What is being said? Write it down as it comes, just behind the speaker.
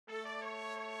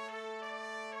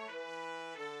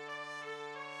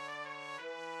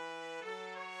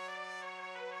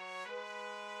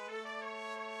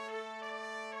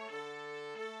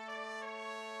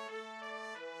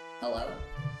Hello?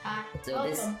 Hi. So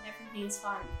Welcome. Everything is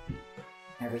fine.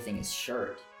 Everything is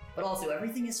Schurt. But also,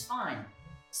 everything is fine.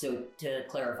 So, to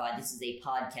clarify, this is a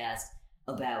podcast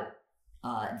about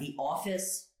The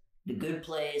Office, The Good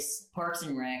Place, Parks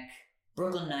and Rec,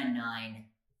 Brooklyn Nine-Nine,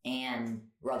 and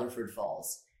Rutherford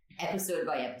Falls. Episode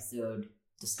by episode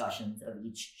discussions of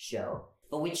each show.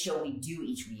 But which show we do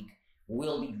each week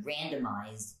will be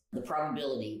randomized. The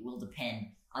probability will depend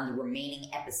on the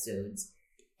remaining episodes.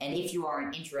 And if you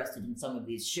aren't interested in some of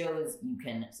these shows, you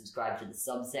can subscribe to the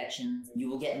subsections. You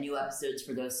will get new episodes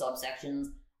for those subsections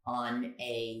on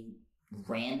a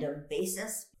random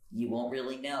basis. You won't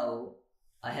really know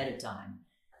ahead of time.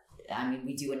 I mean,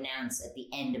 we do announce at the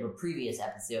end of a previous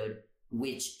episode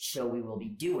which show we will be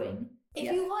doing.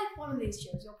 If you like one of these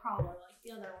shows, you'll probably like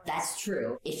the other one. That's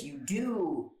true. If you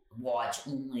do watch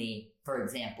only, for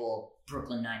example,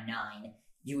 Brooklyn Nine-Nine,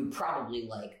 you would probably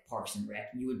like Parks and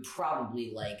Rec. You would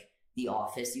probably like The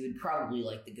Office. You would probably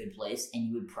like The Good Place. And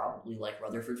you would probably like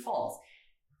Rutherford Falls.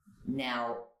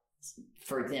 Now,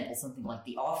 for example, something like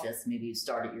The Office, maybe you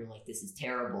start it, you're like, this is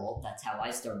terrible. That's how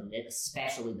I started it,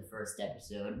 especially the first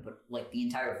episode. But like the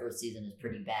entire first season is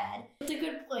pretty bad. The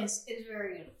Good Place is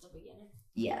very good at the beginning.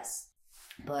 Yes.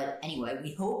 But anyway,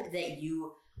 we hope that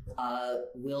you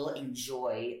will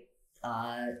enjoy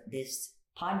this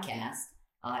podcast.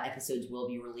 Episodes will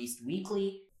be released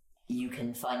weekly. You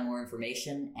can find more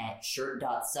information at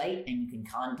schurt.site, and you can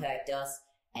contact us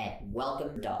at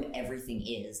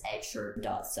welcome.everythingisat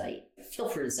schurt.site. Feel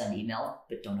free to send email,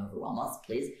 but don't overwhelm us,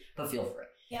 please. But feel free.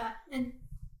 Yeah, and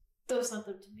don't send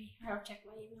them to me. I don't check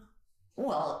my email.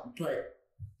 Well, but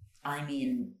I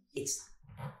mean, it's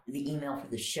the email for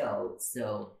the show,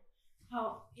 so...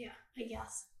 Oh, yeah, I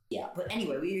guess. Yeah, but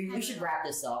anyway, we should wrap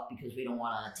this up because we don't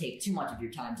want to take too much of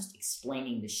your time just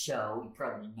explaining the show. You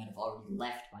probably might have already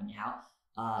left by now.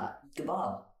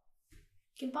 Kebab.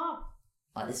 Kebab.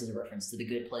 This is a reference to The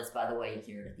Good Place, by the way. You'll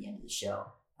hear it at the end of the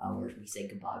show, where we say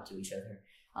kebab to each other.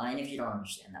 And if you don't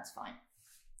understand, that's fine.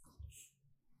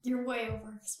 You're way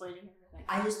over explaining everything.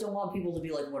 I just don't want people to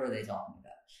be like, what are they talking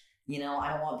about? You know, I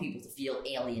don't want people to feel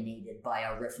alienated by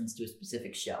our reference to a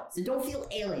specific show. So don't feel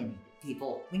alienated,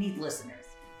 people. We need listeners.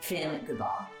 Finn,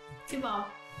 kebab. Kebab.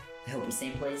 I hope you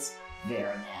same place,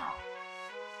 there and now.